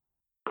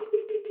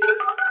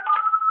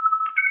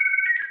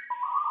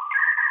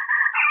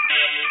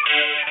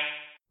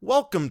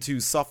Welcome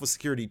to Software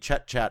Security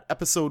Chet Chat,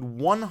 episode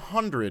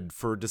 100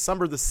 for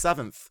December the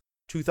 7th,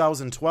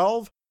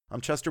 2012.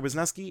 I'm Chester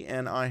Wisniewski,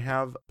 and I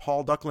have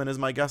Paul Ducklin as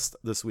my guest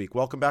this week.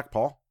 Welcome back,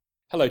 Paul.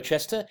 Hello,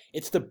 Chester.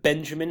 It's the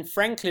Benjamin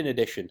Franklin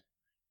edition.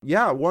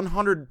 Yeah,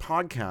 100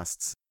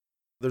 podcasts.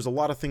 There's a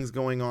lot of things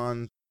going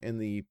on in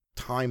the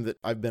time that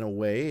I've been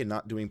away and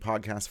not doing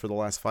podcasts for the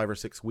last 5 or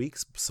 6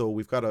 weeks. So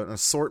we've got an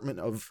assortment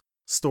of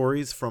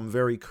stories from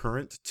very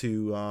current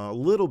to a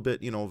little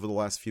bit, over the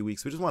last few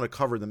weeks. We just want to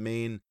cover the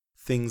main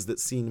things that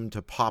seem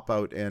to pop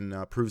out and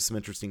prove some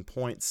interesting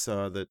points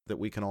that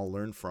we can all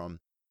learn from.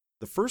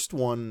 The first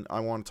one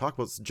I want to talk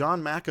about is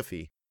John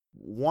McAfee,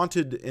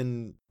 wanted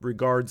in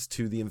regards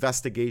to the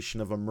investigation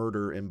of a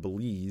murder in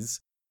Belize,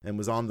 and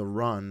was on the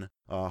run,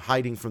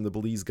 hiding from the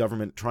Belize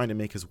government, trying to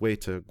make his way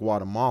to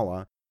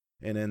Guatemala.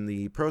 And in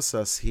the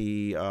process,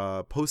 he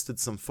posted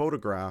some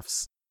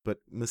photographs, but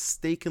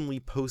mistakenly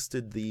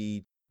posted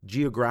the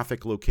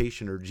geographic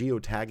location or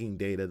geotagging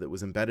data that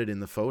was embedded in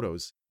the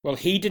photos. Well,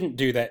 he didn't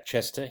do that,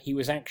 Chester. He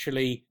was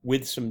actually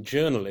with some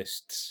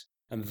journalists,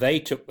 and they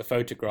took the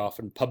photograph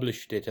and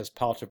published it as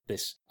part of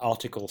this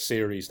article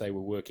series they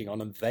were working on,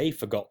 and they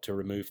forgot to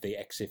remove the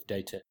EXIF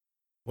data.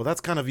 Well,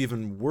 that's kind of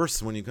even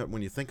worse when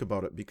you think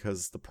about it,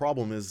 because the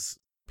problem is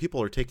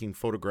people are taking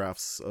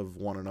photographs of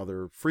one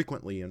another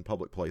frequently in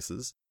public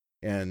places,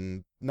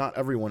 and not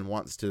everyone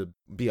wants to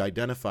be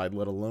identified,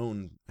 let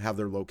alone have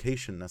their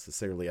location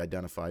necessarily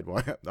identified.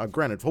 Well,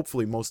 granted,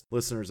 hopefully most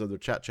listeners of the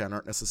Chat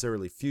aren't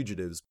necessarily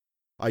fugitives.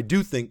 I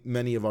do think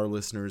many of our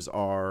listeners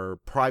are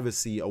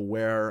privacy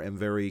aware and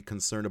very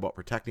concerned about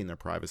protecting their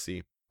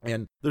privacy.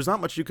 And there's not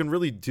much you can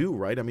really do,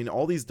 right? I mean,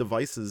 all these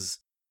devices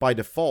by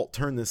default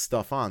turn this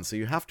stuff on. So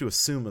you have to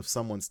assume if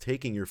someone's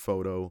taking your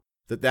photo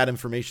that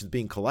information is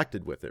being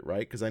collected with it,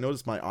 right? Because I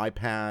noticed my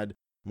iPad,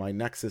 my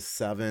Nexus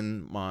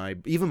 7,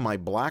 even my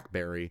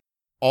BlackBerry,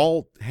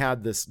 all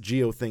had this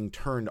geo thing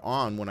turned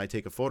on when I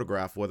take a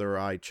photograph, whether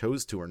I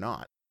chose to or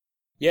not.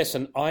 Yes,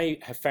 and I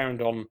have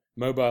found on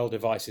mobile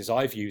devices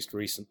I've used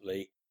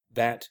recently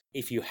that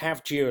if you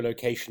have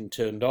geolocation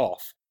turned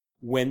off,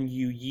 when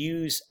you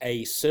use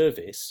a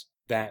service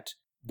that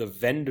the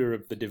vendor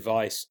of the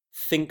device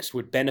thinks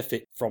would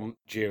benefit from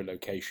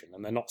geolocation,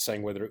 and they're not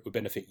saying whether it would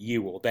benefit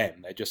you or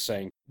them, they're just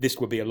saying this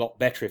would be a lot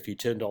better if you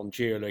turned on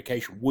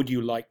geolocation, would you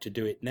like to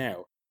do it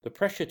now? The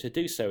pressure to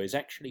do so is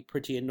actually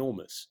pretty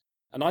enormous,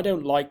 and I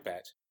don't like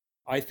that.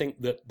 I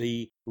think that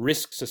the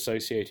risks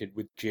associated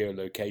with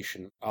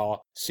geolocation are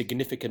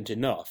significant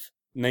enough,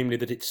 namely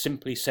that it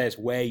simply says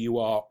where you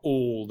are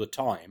all the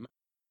time,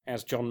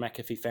 as John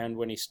McAfee found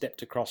when he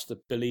stepped across the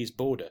Belize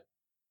border.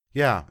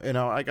 Yeah,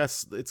 I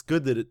guess it's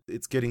good that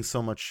it's getting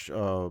so much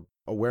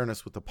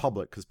awareness with the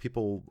public, because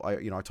people,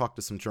 I talked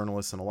to some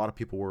journalists, and a lot of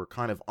people were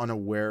kind of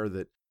unaware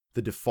that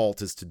the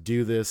default is to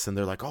do this, and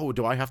they're like, oh,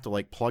 do I have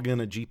to plug in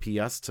a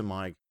GPS to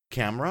my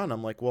camera? And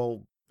I'm like,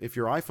 well, if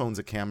your iPhone's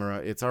a camera,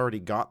 it's already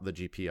got the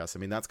GPS. I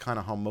mean, that's kind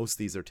of how most of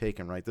these are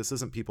taken, right? This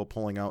isn't people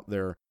pulling out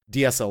their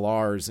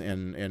DSLRs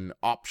and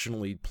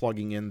optionally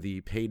plugging in the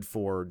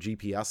paid-for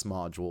GPS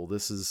module.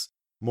 This is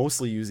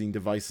mostly using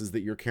devices that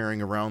you're carrying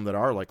around that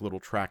are like little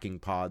tracking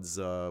pods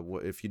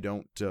if you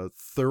don't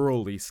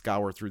thoroughly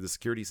scour through the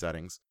security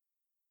settings.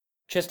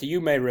 Chester,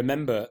 you may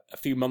remember a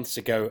few months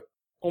ago,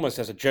 almost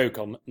as a joke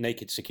on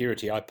Naked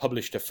Security, I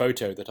published a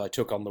photo that I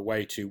took on the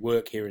way to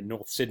work here in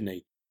North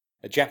Sydney,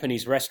 a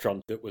Japanese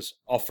restaurant that was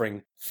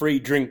offering free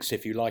drinks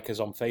if you like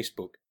us on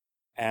Facebook.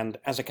 And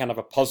as a kind of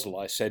a puzzle,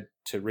 I said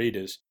to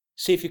readers,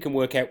 see if you can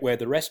work out where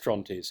the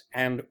restaurant is.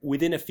 And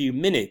within a few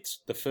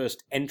minutes, the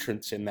first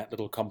entrants in that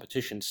little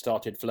competition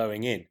started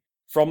flowing in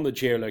from the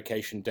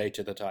geolocation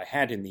data that I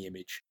had in the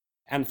image.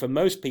 And for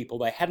most people,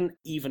 they hadn't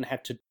even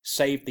had to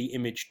save the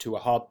image to a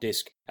hard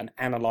disk and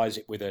analyze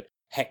it with a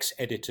hex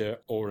editor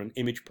or an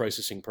image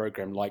processing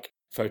program like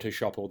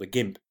Photoshop or the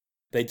GIMP.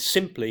 They'd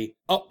simply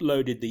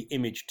uploaded the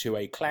image to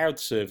a cloud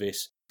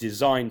service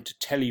designed to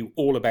tell you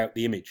all about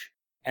the image,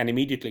 and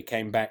immediately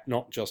came back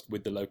not just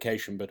with the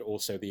location, but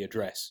also the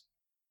address.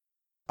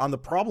 On the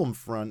problem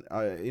front,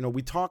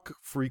 we talk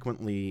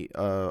frequently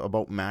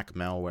about Mac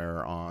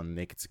malware on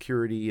Naked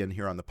Security and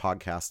here on the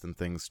podcast and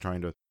things,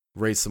 trying to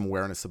raise some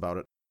awareness about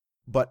it.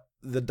 But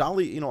the a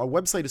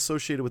website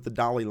associated with the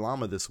Dalai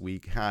Lama this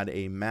week had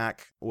a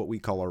Mac, what we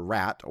call a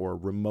RAT, or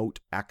Remote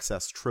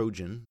Access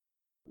Trojan.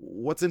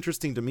 What's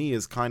interesting to me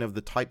is kind of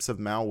the types of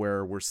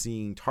malware we're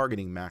seeing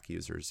targeting Mac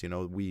users.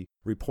 We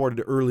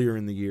reported earlier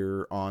in the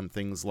year on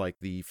things like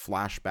the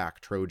Flashback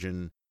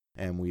Trojan,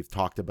 and we've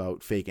talked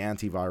about fake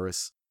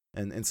antivirus.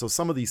 And so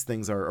some of these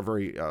things are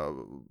very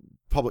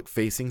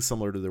public-facing,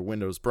 similar to their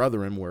Windows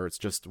brethren, where it's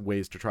just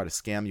ways to try to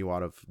scam you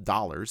out of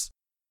dollars.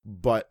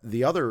 But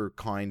the other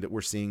kind that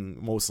we're seeing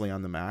mostly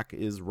on the Mac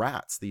is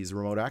RATs, these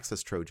remote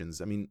access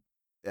Trojans. I mean,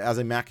 as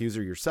a Mac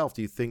user yourself,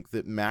 do you think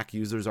that Mac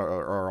users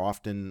are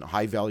often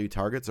high-value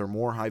targets, or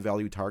more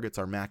high-value targets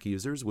are Mac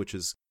users, which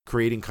is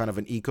creating kind of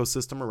an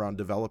ecosystem around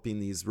developing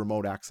these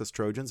remote access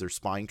Trojans or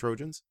spying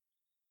Trojans?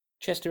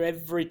 Chester,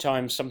 every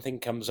time something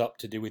comes up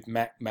to do with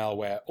Mac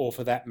malware, or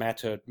for that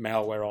matter,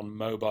 malware on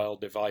mobile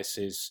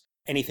devices,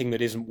 anything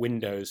that isn't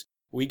Windows,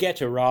 we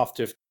get a raft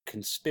of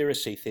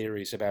conspiracy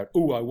theories about,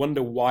 I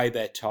wonder why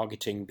they're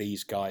targeting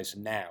these guys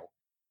now.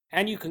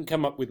 And you can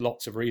come up with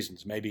lots of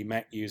reasons. Maybe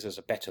Mac users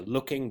are better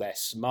looking, they're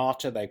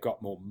smarter, they've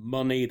got more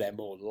money, they're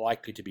more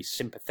likely to be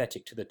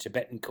sympathetic to the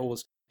Tibetan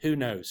cause. Who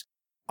knows?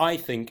 I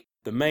think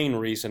the main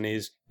reason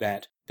is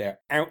that they're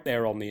out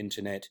there on the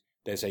internet,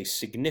 there's a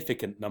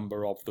significant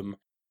number of them,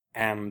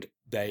 and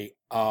they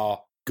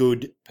are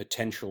good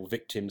potential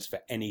victims for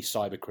any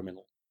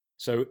cybercriminal.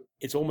 So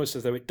it's almost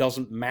as though it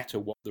doesn't matter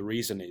what the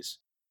reason is.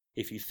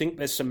 If you think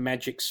there's some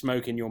magic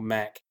smoke in your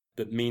Mac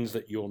that means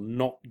that you're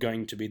not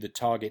going to be the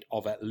target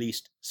of at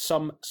least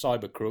some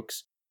cyber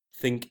crooks,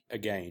 think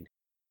again.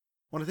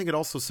 Well, I think it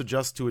also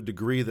suggests to a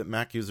degree that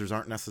Mac users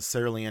aren't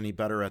necessarily any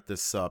better at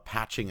this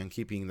patching and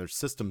keeping their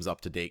systems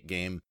up-to-date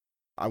game.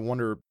 I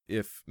wonder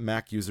if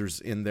Mac users,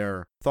 in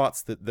their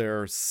thoughts that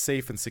they're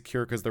safe and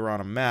secure because they're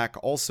on a Mac,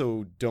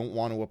 also don't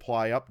want to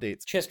apply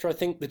updates. Chester, I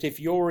think that if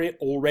you're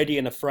already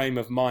in a frame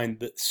of mind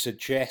that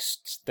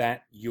suggests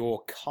that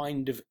you're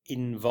kind of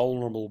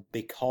invulnerable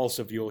because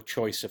of your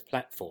choice of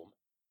platform,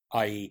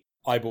 i.e.,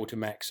 I bought a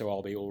Mac so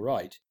I'll be all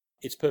right,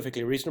 it's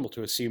perfectly reasonable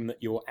to assume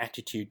that your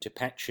attitude to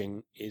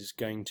patching is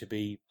going to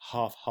be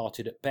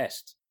half-hearted at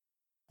best.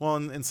 Well,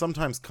 and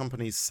sometimes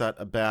companies set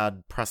a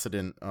bad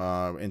precedent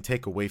and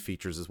take away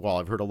features as well.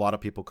 I've heard a lot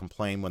of people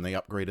complain when they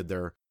upgraded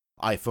their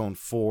iPhone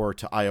 4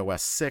 to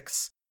iOS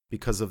 6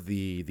 because of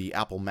the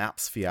Apple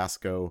Maps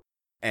fiasco.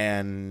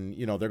 And,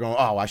 they're going,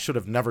 I should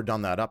have never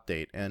done that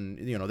update. And,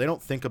 they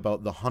don't think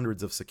about the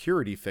hundreds of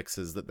security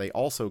fixes that they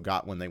also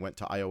got when they went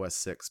to iOS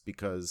 6,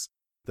 because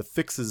the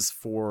fixes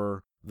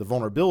for the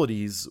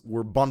vulnerabilities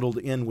were bundled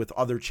in with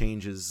other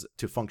changes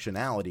to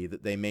functionality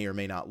that they may or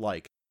may not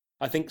like.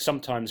 I think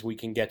sometimes we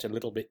can get a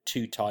little bit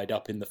too tied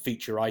up in the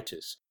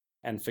featureitis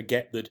and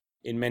forget that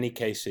in many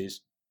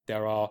cases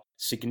there are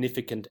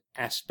significant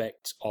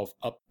aspects of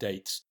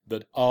updates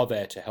that are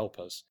there to help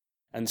us.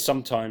 And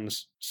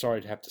sometimes,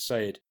 sorry to have to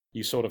say it,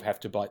 you sort of have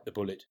to bite the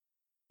bullet.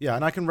 Yeah,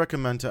 and I can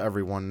recommend to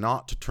everyone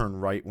not to turn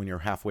right when you're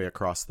halfway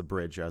across the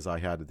bridge, as I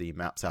had the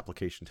Maps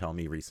application tell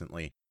me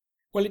recently.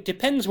 Well, it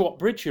depends what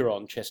bridge you're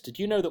on, Chester.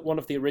 Do you know that one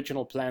of the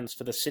original plans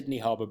for the Sydney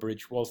Harbour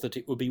Bridge was that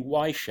it would be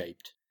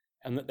Y-shaped,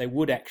 and that there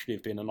would actually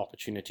have been an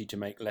opportunity to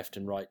make left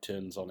and right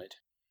turns on it?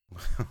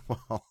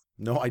 Well,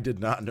 no, I did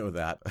not know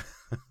that.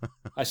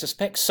 I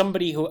suspect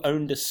somebody who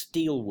owned a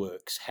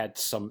steelworks had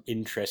some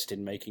interest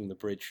in making the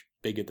bridge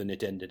bigger than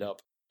it ended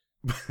up.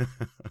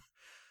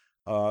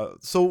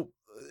 So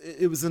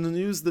it was in the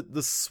news that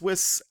the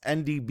Swiss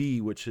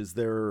NDB, which is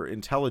their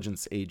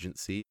intelligence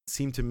agency,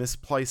 seemed to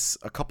misplace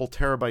a couple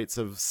terabytes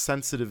of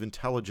sensitive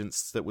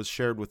intelligence that was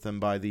shared with them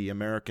by the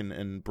American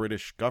and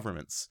British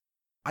governments.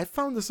 I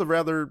found this a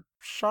rather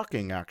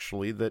shocking,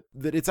 actually, that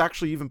it's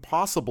actually even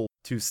possible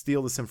to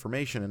steal this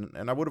information.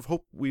 And I would have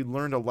hoped we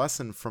learned a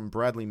lesson from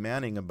Bradley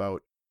Manning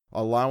about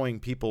allowing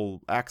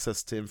people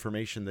access to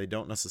information they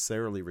don't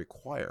necessarily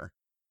require.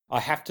 I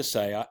have to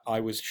say, I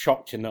was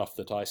shocked enough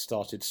that I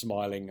started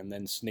smiling and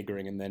then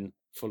sniggering and then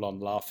full-on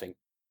laughing.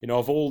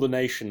 Of all the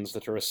nations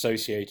that are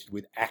associated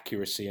with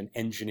accuracy and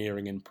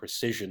engineering and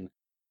precision,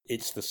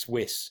 it's the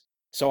Swiss.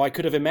 So I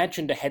could have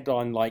imagined a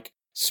headline like,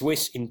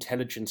 Swiss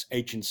intelligence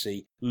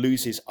agency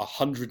loses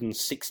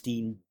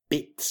 116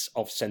 bits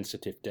of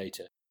sensitive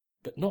data,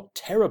 but not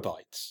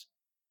terabytes.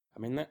 I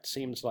mean, that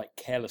seems like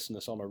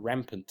carelessness on a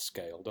rampant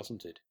scale,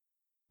 doesn't it?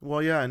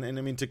 Well, yeah, and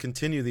I mean, to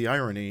continue the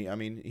irony, I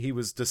mean, he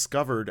was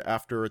discovered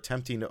after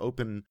attempting to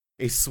open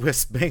a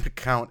Swiss bank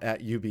account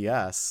at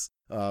UBS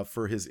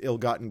for his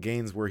ill-gotten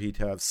gains where he'd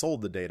have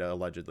sold the data,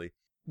 allegedly.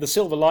 The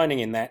silver lining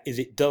in that is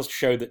it does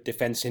show that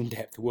Defense in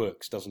Depth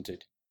works, doesn't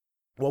it?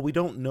 Well, we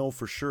don't know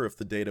for sure if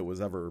the data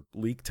was ever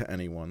leaked to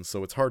anyone,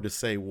 so it's hard to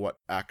say what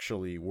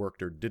actually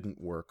worked or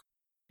didn't work.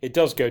 It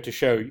does go to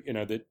show,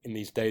 that in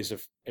these days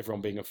of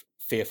everyone being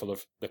fearful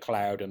of the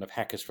cloud and of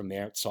hackers from the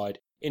outside,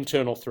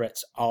 internal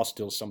threats are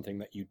still something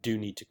that you do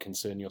need to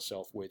concern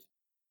yourself with.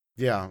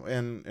 Yeah,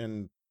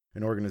 and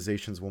in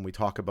organizations, when we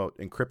talk about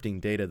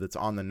encrypting data that's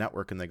on the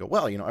network, and they go,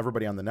 well,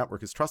 everybody on the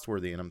network is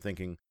trustworthy, and I'm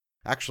thinking,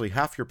 actually,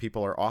 half your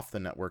people are off the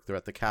network. They're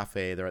at the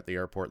cafe, they're at the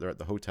airport, they're at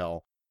the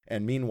hotel.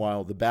 And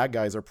meanwhile, the bad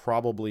guys are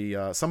probably,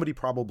 somebody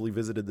probably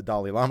visited the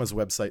Dalai Lama's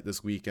website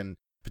this week, and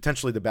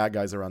potentially the bad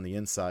guys are on the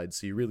inside.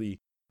 So you really,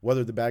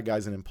 whether the bad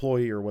guy's an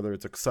employee or whether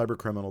it's a cyber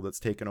criminal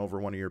that's taken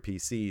over one of your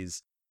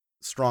PCs,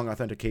 strong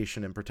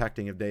authentication and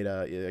protecting of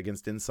data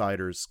against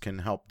insiders can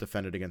help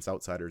defend it against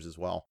outsiders as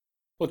well.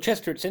 Well,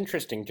 Chester, it's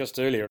interesting. Just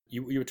earlier,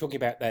 you were talking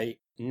about the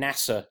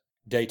NASA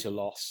data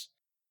loss.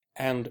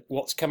 And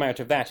what's come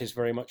out of that is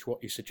very much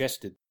what you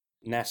suggested.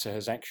 NASA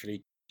has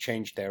actually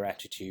changed their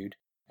attitude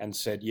and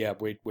said, yeah,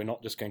 we're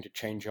not just going to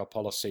change our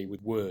policy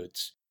with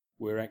words.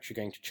 We're actually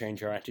going to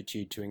change our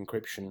attitude to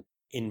encryption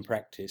in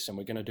practice, and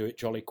we're going to do it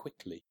jolly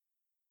quickly.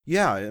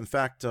 Yeah, in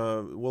fact,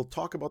 we'll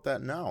talk about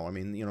that now. I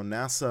mean,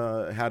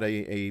 NASA had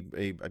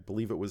I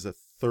believe it was a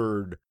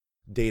third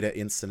data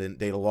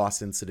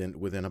loss incident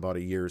within about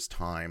a year's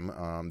time.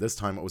 This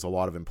time it was a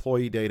lot of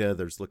employee data.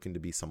 There's looking to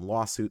be some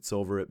lawsuits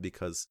over it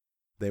because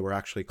They were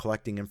actually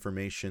collecting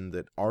information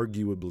that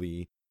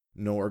arguably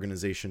no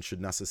organization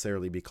should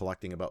necessarily be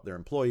collecting about their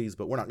employees,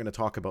 but we're not going to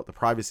talk about the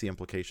privacy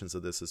implications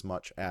of this as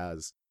much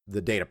as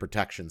the data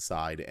protection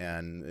side.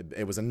 And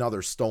it was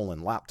another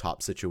stolen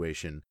laptop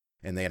situation,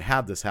 and they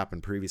had this happen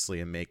previously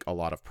and make a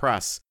lot of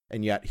press,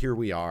 and yet here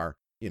we are,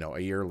 a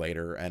year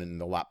later, and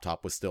the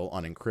laptop was still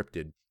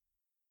unencrypted.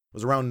 It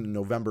was around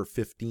November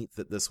 15th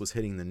that this was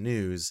hitting the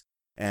news,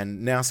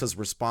 and NASA's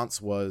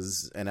response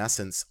was, in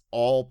essence,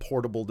 all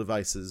portable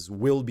devices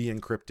will be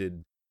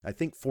encrypted. I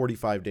think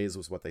 45 days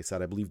was what they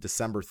said. I believe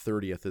December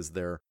 30th is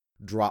their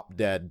drop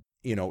dead.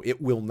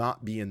 It will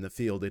not be in the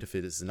field if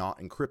it is not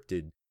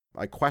encrypted.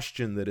 I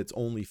question that it's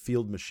only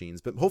field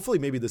machines, but hopefully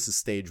maybe this is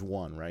stage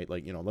one, right?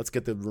 Let's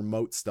get the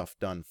remote stuff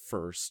done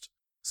first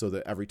so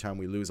that every time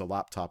we lose a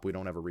laptop, we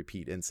don't have a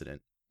repeat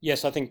incident.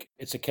 Yes, I think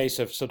it's a case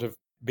of sort of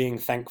being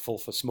thankful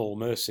for small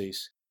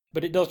mercies.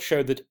 But it does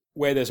show that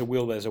where there's a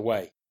will, there's a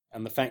way.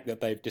 And the fact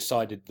that they've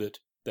decided that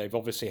they've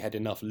obviously had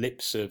enough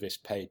lip service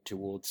paid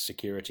towards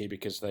security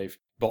because they've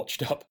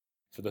botched up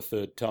for the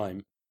third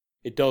time,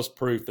 it does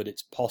prove that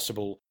it's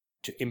possible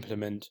to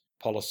implement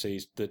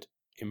policies that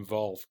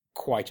involve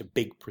quite a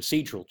big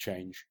procedural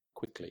change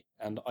quickly.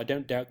 And I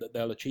don't doubt that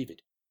they'll achieve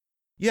it.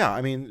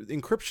 Yeah,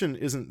 encryption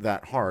isn't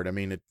that hard.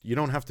 You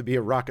don't have to be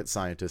a rocket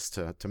scientist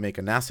to make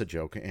a NASA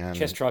joke. And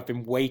Chester, I've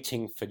been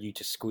waiting for you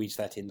to squeeze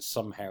that in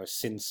somehow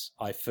since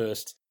I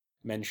first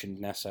mentioned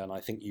NASA, and I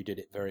think you did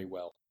it very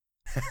well.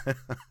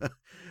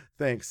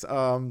 Thanks.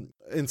 And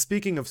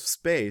speaking of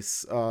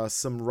space,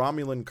 some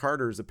Romulan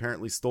Carters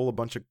apparently stole a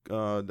bunch of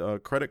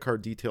credit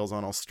card details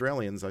on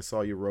Australians. I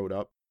saw you wrote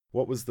up.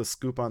 What was the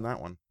scoop on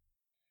that one?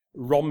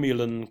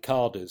 Romulan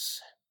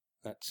Carters.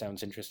 That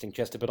sounds interesting,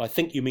 Chester, but I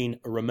think you mean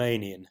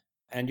Romanian.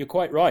 And you're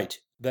quite right.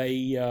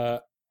 They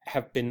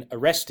have been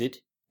arrested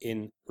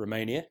in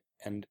Romania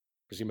and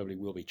presumably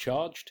will be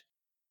charged.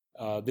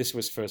 This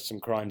was for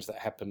some crimes that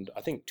happened,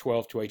 I think,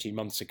 12 to 18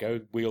 months ago.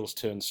 Wheels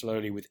turn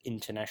slowly with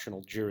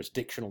international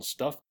jurisdictional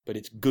stuff, but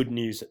it's good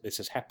news that this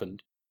has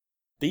happened.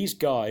 These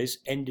guys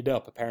ended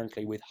up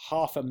apparently with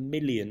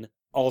 500,000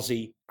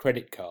 Aussie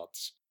credit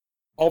cards.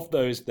 Of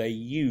those, they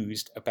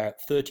used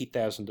about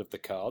 30,000 of the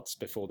cards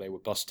before they were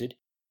busted,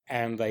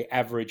 and they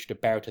averaged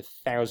about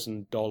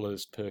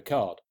 $1,000 per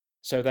card.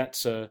 So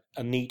that's a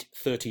neat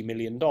 $30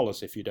 million,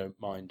 if you don't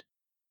mind.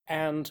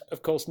 And,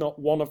 of course, not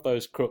one of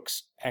those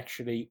crooks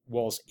actually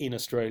was in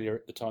Australia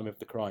at the time of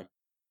the crime.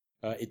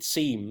 It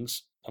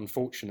seems,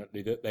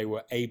 unfortunately, that they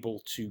were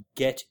able to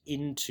get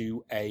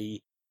into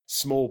a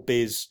small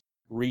biz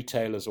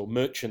retailers or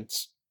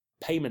merchants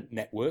payment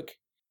network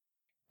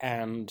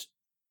and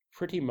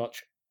pretty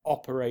much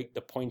operate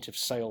the point of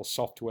sale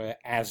software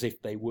as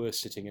if they were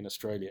sitting in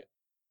Australia.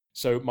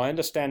 So my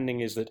understanding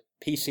is that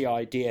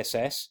PCI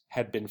DSS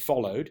had been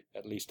followed,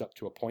 at least up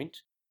to a point,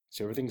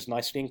 so everything's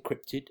nicely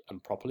encrypted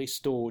and properly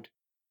stored,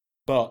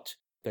 but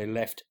they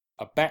left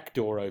a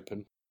backdoor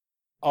open.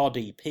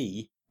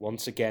 RDP,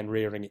 once again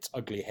rearing its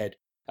ugly head,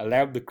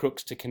 allowed the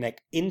crooks to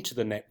connect into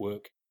the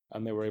network,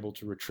 and they were able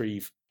to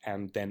retrieve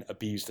and then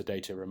abuse the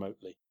data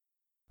remotely.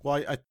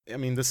 Well, I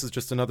mean, this is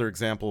just another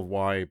example of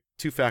why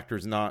two-factor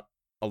is not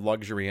a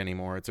luxury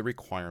anymore. It's a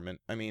requirement.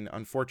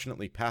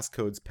 Unfortunately,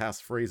 passcodes,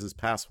 passphrases,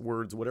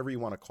 passwords, whatever you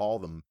want to call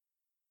them,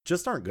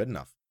 just aren't good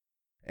enough.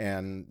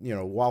 And,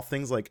 while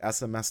things like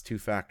SMS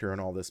two-factor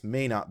and all this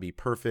may not be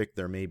perfect,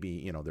 there may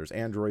be, there's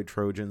Android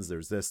Trojans,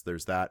 there's this,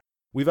 there's that.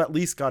 We've at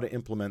least got to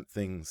implement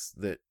things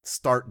that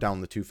start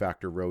down the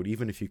two-factor road,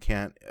 even if you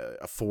can't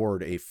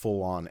afford a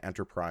full-on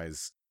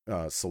enterprise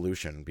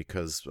solution,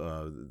 because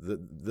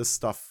this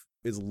stuff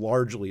is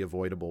largely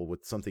avoidable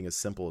with something as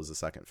simple as a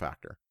second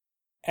factor.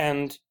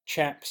 And,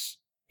 chaps,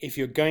 if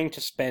you're going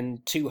to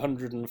spend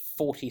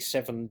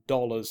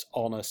 $247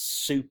 on a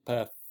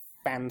super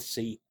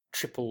fancy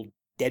triple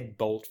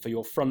deadbolt for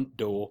your front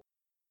door,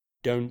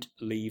 don't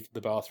leave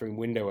the bathroom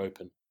window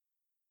open.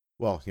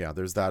 Well, yeah,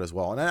 there's that as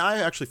well. And I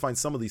actually find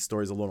some of these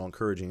stories a little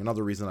encouraging.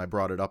 Another reason I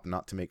brought it up,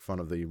 not to make fun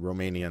of the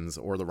Romanians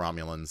or the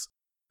Romulans,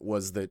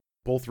 was that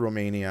both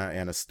Romania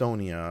and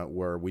Estonia,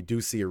 where we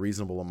do see a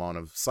reasonable amount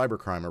of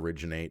cybercrime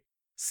originate,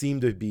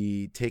 seem to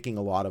be taking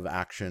a lot of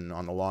action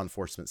on the law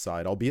enforcement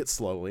side, albeit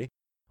slowly,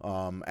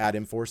 at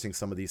enforcing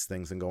some of these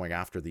things and going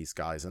after these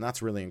guys. And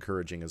that's really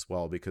encouraging as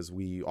well, because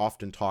we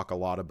often talk a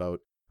lot about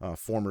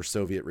former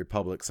Soviet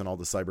republics and all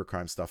the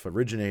cybercrime stuff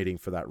originating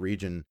for that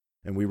region,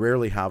 and we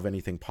rarely have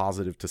anything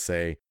positive to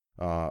say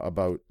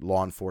about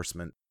law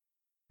enforcement.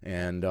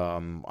 And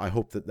I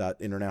hope that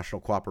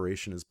international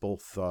cooperation is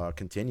both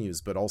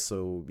continues, but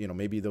also,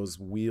 maybe those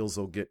wheels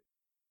will get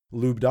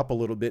lubed up a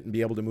little bit and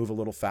be able to move a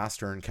little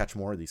faster and catch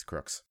more of these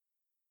crooks.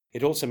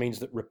 It also means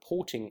that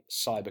reporting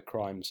cyber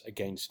crimes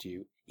against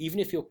you, even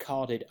if you're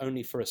carded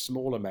only for a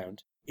small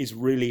amount, is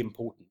really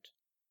important,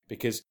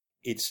 because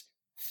it's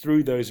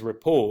through those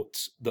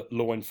reports that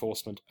law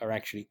enforcement are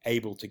actually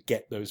able to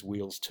get those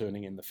wheels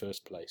turning in the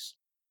first place.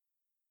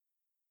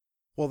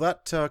 Well,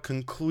 that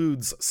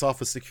concludes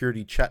Sophos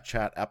Security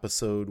Chat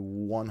episode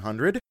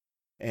 100.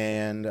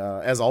 And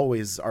as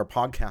always, our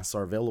podcasts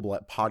are available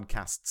at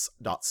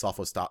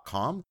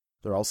podcasts.sophos.com.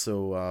 They're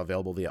also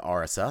available via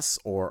RSS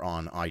or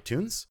on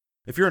iTunes.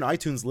 If you're an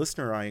iTunes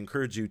listener, I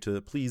encourage you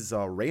to please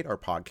rate our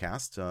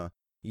podcast.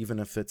 Even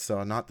if it's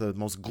not the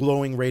most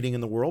glowing rating in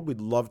the world, we'd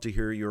love to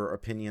hear your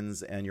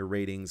opinions and your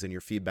ratings and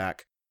your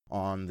feedback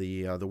on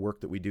the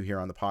work that we do here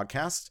on the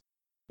podcast.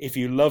 If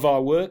you love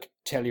our work,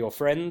 tell your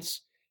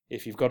friends.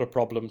 If you've got a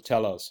problem,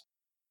 tell us.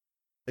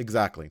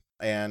 Exactly.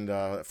 And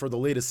for the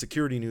latest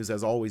security news,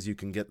 as always, you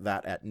can get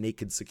that at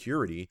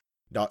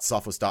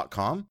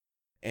nakedsecurity.sophos.com.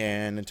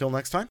 And until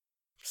next time,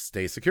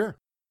 stay secure.